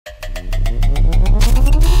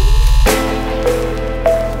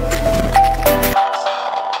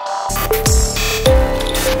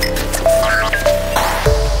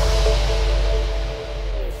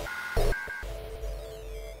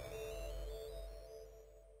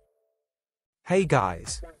Hey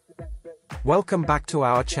guys! Welcome back to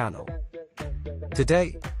our channel.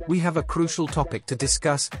 Today, we have a crucial topic to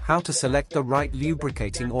discuss: how to select the right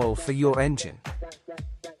lubricating oil for your engine.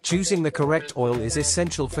 Choosing the correct oil is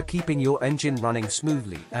essential for keeping your engine running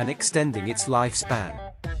smoothly and extending its lifespan.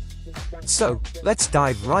 So, let's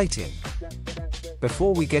dive right in.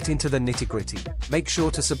 Before we get into the nitty-gritty, make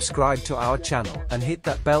sure to subscribe to our channel and hit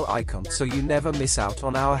that bell icon so you never miss out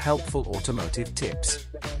on our helpful automotive tips.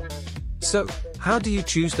 So, how do you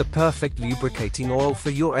choose the perfect lubricating oil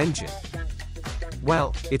for your engine?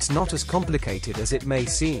 Well, it's not as complicated as it may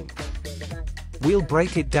seem. We'll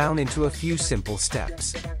break it down into a few simple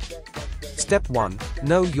steps. Step 1.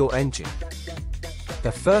 Know your engine.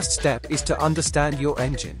 The first step is to understand your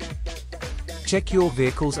engine. Check your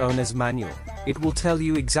vehicle's owner's manual. It will tell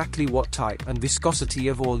you exactly what type and viscosity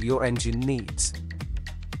of oil your engine needs.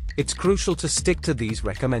 It's crucial to stick to these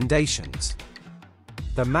recommendations.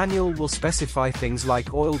 The manual will specify things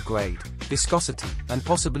like oil grade, viscosity, and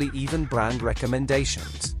possibly even brand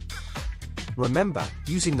recommendations. Remember,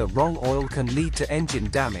 using the wrong oil can lead to engine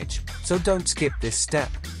damage, so don't skip this step.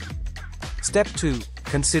 Step 2.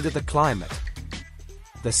 Consider the climate.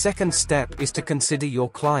 The second step is to consider your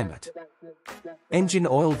climate. Engine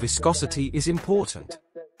oil viscosity is important.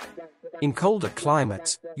 In colder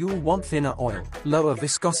climates, you'll want thinner oil, lower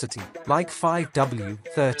viscosity, like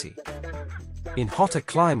 5W30. In hotter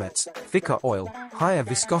climates, thicker oil, higher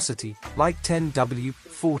viscosity, like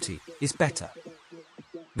 10W40, is better.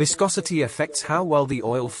 Viscosity affects how well the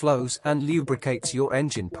oil flows and lubricates your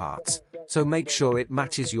engine parts, so make sure it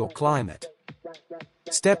matches your climate.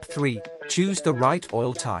 Step 3. Choose the right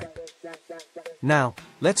oil type. Now,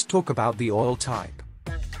 let's talk about the oil type.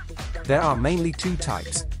 There are mainly two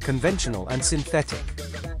types: conventional and synthetic.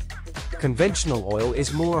 Conventional oil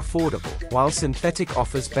is more affordable, while synthetic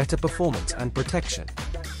offers better performance and protection.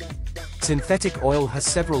 Synthetic oil has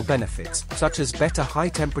several benefits, such as better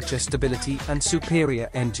high-temperature stability and superior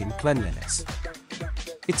engine cleanliness.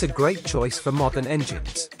 It's a great choice for modern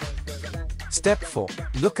engines. Step 4.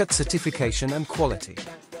 Look at certification and quality.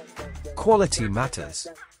 Quality matters.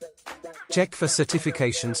 Check for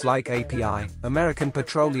certifications like API, American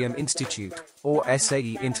Petroleum Institute, or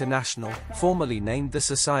SAE International, formerly named the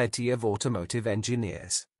Society of Automotive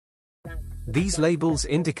Engineers. These labels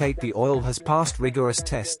indicate the oil has passed rigorous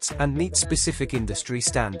tests and meets specific industry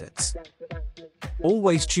standards.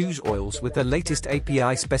 Always choose oils with the latest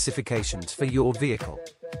API specifications for your vehicle.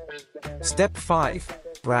 Step 5.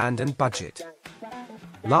 Brand and budget.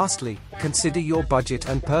 Lastly, consider your budget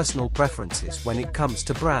and personal preferences when it comes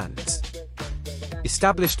to brands.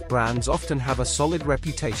 Established brands often have a solid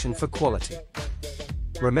reputation for quality.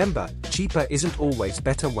 Remember, cheaper isn't always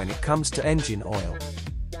better when it comes to engine oil.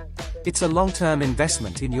 It's a long-term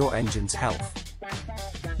investment in your engine's health.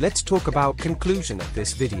 Let's talk about conclusion of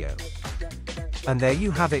this video. And there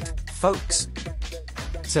you have it, folks.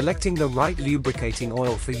 Selecting the right lubricating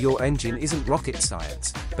oil for your engine isn't rocket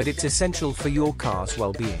science, but it's essential for your car's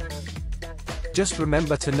well-being. Just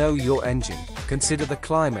remember to know your engine, consider the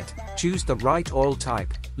climate, choose the right oil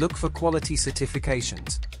type, look for quality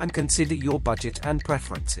certifications, and consider your budget and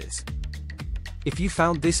preferences. If you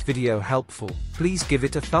found this video helpful, please give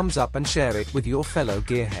it a thumbs up and share it with your fellow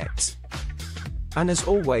gearheads. And as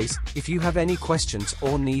always, if you have any questions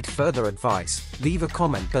or need further advice, leave a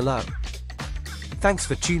comment below. Thanks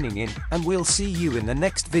for tuning in, and we'll see you in the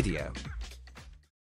next video.